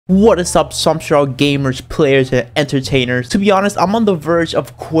What is up, Zombsroyale gamers, players, and entertainers? To be honest, I'm on the verge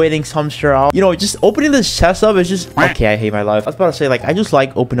of quitting Zombsroyale. You know, just opening this chest up is just... Okay, I hate my life. I was about to say, like, I just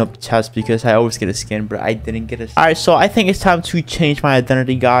like opening up chests because I always get a skin, but I didn't get a skin. Alright, so I think it's time to change my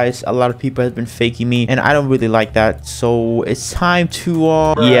identity, guys. A lot of people have been faking me, and I don't really like that. So it's time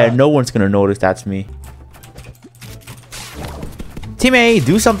to... Yeah, no one's gonna notice that's me. Teammate,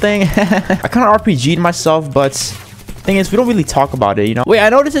 do something. I kind of RPG'd myself, but... Thing is, we don't really talk about it, you know. Wait, I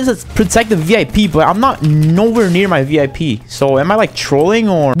know this is protect the VIP, but I'm not nowhere near my VIP. So am I like trolling,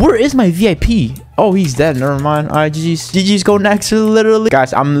 or where is my VIP? Oh, he's dead. Never mind. All right, GG's go next. Literally,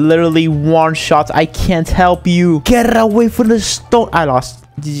 guys, I'm literally one shot. I can't help you. Get away from the stone. I lost.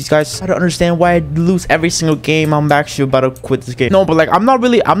 GG's, guys. I don't understand why I lose every single game. I'm actually about to quit this game. No, but like, I'm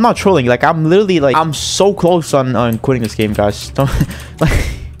not trolling. Like, I'm literally like, I'm so close on quitting this game, guys. Don't like.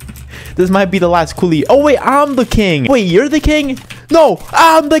 This might be the last Cooly. Oh wait, I'm the king. Wait, you're the king? No,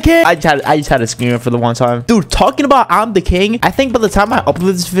 I'm the king. I just had to scream it for the one time. Dude, talking about I'm the king. I think by the time I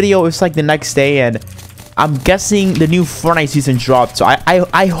upload this video, it's like the next day, and I'm guessing the new Fortnite season dropped. So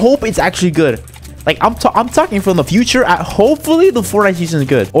I hope it's actually good. Like I'm talking from the future. Hopefully the Fortnite season is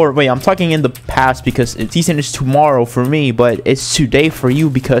good. Or wait, I'm talking in the past because the season is tomorrow for me, but it's today for you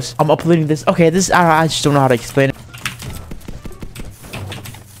because I'm uploading this. Okay, this I just don't know how to explain it.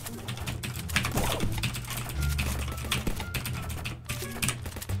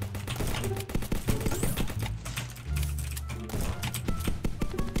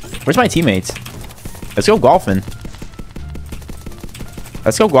 Where's my teammates? Let's go golfing.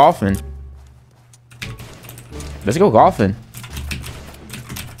 Let's go golfing. Let's go golfing.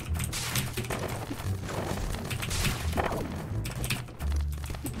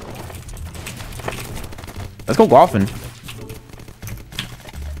 Let's go golfing.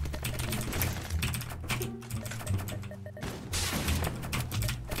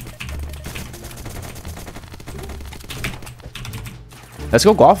 Let's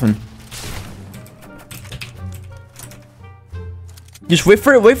go golfing. Just wait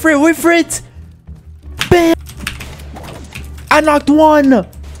for it, wait for it, wait for it! Bam! I knocked one!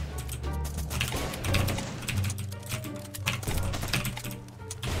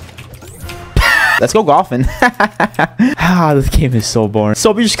 Let's go golfing. Ah, this game is so boring.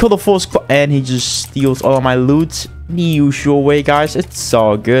 So we just killed the full squad, and he just steals all of my loot. The usual way, guys. It's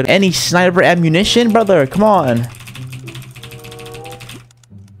all good. Any sniper ammunition, brother? Come on.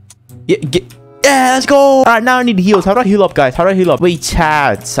 Yeah, let's go. All right, now I need heals. How do I heal up, guys? How do I heal up? Wait,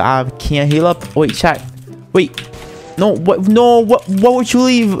 chat. I can't heal up. Wait, chat. Wait. No, what? No, what would you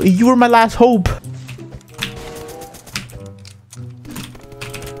leave? You were my last hope.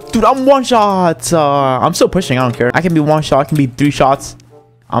 Dude, I'm one shot. I'm still pushing. I don't care. I can be one shot. I can be 3 shots.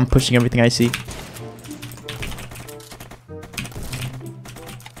 I'm pushing everything I see.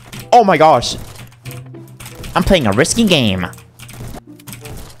 Oh my gosh. I'm playing a risky game.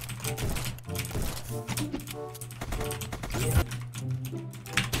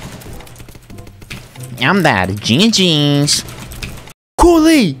 I'm that. GG's.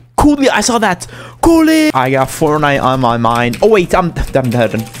 Cooly! Cooly, I saw that. Cooly! I got Fortnite on my mind. Oh, wait, I'm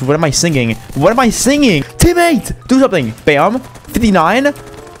dead. What am I singing? What am I singing? Teammate! Do something. Bam. 59.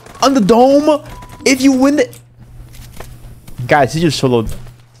 On the dome. If you win the... Guys, he just soloed.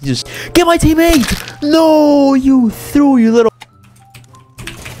 He just... Get my teammate! No, you threw, you little...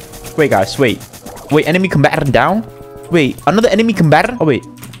 Wait, guys, wait. Wait, enemy combatant down? Wait, another enemy combatant? Oh, wait.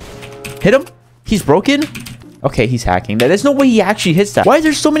 Hit him? He's broken? Okay, he's hacking. There's no way he actually hits that. Why is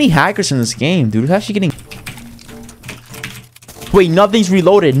there so many hackers in this game, dude? It's actually getting... Wait, nothing's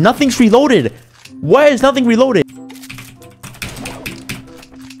reloaded. Nothing's reloaded. Why is nothing reloaded?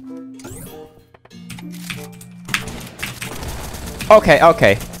 Okay,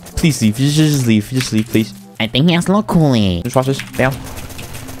 okay. Please leave. Just leave. Just leave, please. I think he has a little Cooly. Just watch this. Bam.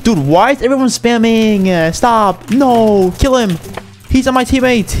 Dude, why is everyone spamming? Stop. No. Kill him. He's on my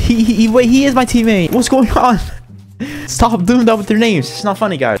teammate. Wait, he is my teammate. What's going on? Stop doing that with their names. It's not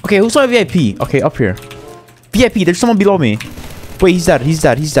funny, guys. Okay, who's my VIP? Okay, up here. VIP, there's someone below me. Wait, he's dead. He's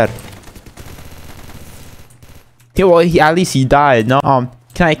dead. He's dead. Okay, well, at least he died. No,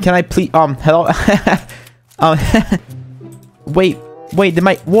 can I please, hello? Wait, did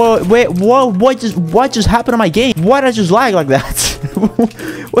my, what just happened to my game? Why did I just lag like that?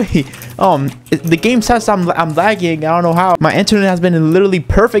 Wait, the game says I'm lagging. I don't know how. My internet has been literally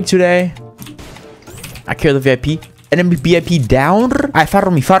perfect today. I kill the VIP. Enemy VIP down. Alright, follow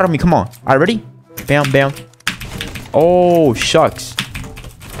me. Come on. Alright, ready? Bam, bam. Oh, shucks.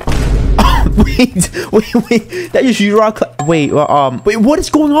 Wait. That just Yoshiclapz. Wait, what is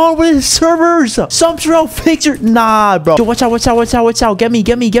going on with the servers? Zombsroyale picture. Nah, bro. Yo, watch out. Get me.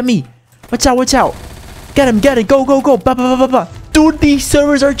 Watch out. Get him. Go. Ba. Dude, these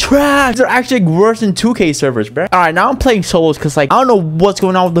servers are trash. They're actually worse than 2K servers, bro. All right, now I'm playing solos because, like, I don't know what's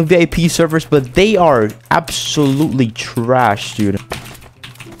going on with the VIP servers, but they are absolutely trash, dude.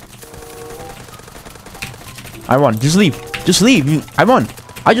 I won. Just leave. I won.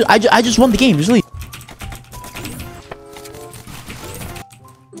 I just won the game. Just leave.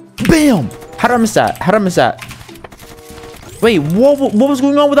 Bam! How did I miss that? Wait, what was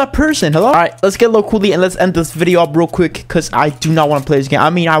going on with that person? Hello? All right, let's get a little Cooly and let's end this video up real quick because I do not want to play this game. I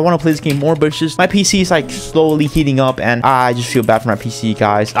mean, I want to play this game more, but it's just my PC is like slowly heating up and I just feel bad for my PC,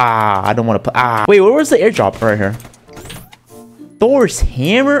 guys. I don't want to play. Wait, where was the airdrop? Right here. Thor's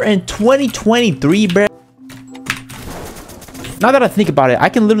hammer in 2023, bro. Now that I think about it, I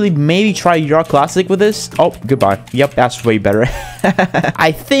can literally maybe try your classic with this. Oh, goodbye. Yep, that's way better.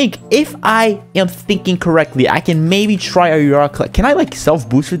 I think if I am thinking correctly, I can maybe try a your classic. Can I like self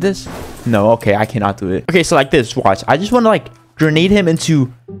boost with this? No, okay, I cannot do it. Okay, so like this, watch. I just want to like grenade him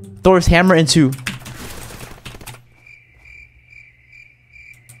into Thor's hammer into.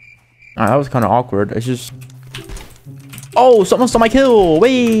 That was kind of awkward. It's just. Oh, someone stole my kill.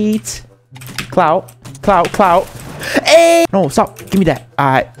 Wait. Clout. Hey! No, stop. Give me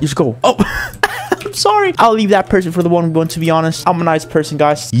that. Just go. Oh, I'm sorry. I'll leave that person for the 1v1, to be honest. I'm a nice person,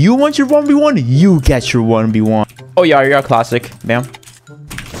 guys. You want your 1v1? You get your 1v1. Oh, yeah, you're a classic. Bam.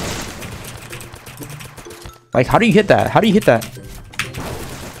 Like, how do you hit that?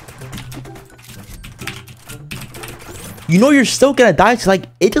 You know you're still gonna die. Cause, like,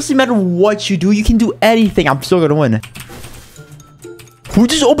 it doesn't matter what you do. You can do anything. I'm still gonna win. Who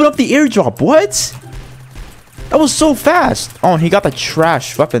just opened up the airdrop? What? That was so fast. Oh, he got the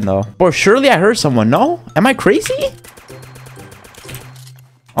trash weapon, though. Or surely I heard someone. No? Am I crazy?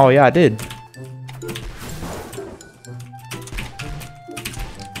 Oh, yeah, I did.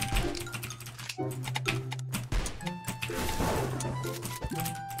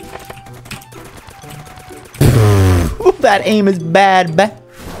 That aim is bad.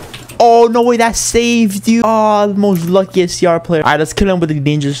 Oh, no way, that saved you. Oh, the most luckiest CR player. All right, let's kill him with the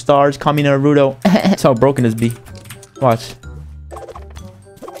danger stars. Call me Naruto. That's how broken this be. Watch.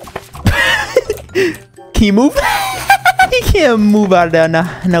 Can you move? He can't move out of there.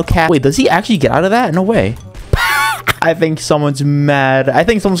 No cap. Wait, does he actually get out of that? No way. I think someone's mad. I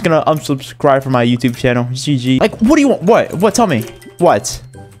think someone's gonna unsubscribe from my YouTube channel. GG. Like, what do you want? What? Tell me. What?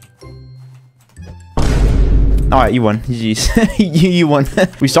 All right, you won. GG's. you won.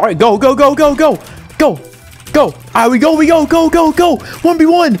 We started. Go. All right, we go. Go.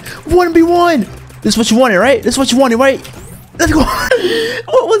 1v1. This is what you wanted, right? Let's go. What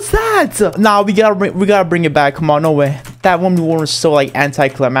was that? Nah, we gotta bring it back. Come on, no way. That 1v1 was so like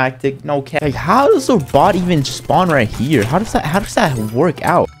anticlimactic. No cap. Like, how does the bot even spawn right here? How does that work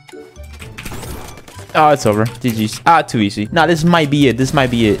out? Oh, it's over. GG's. Too easy. Nah, this might be it.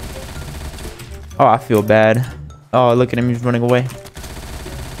 Oh, I feel bad. Oh, look at him. He's running away.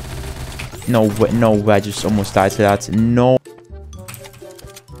 No way. I just almost died to that. No.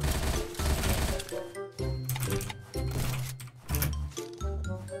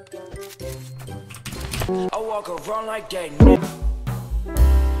 I walk around like that.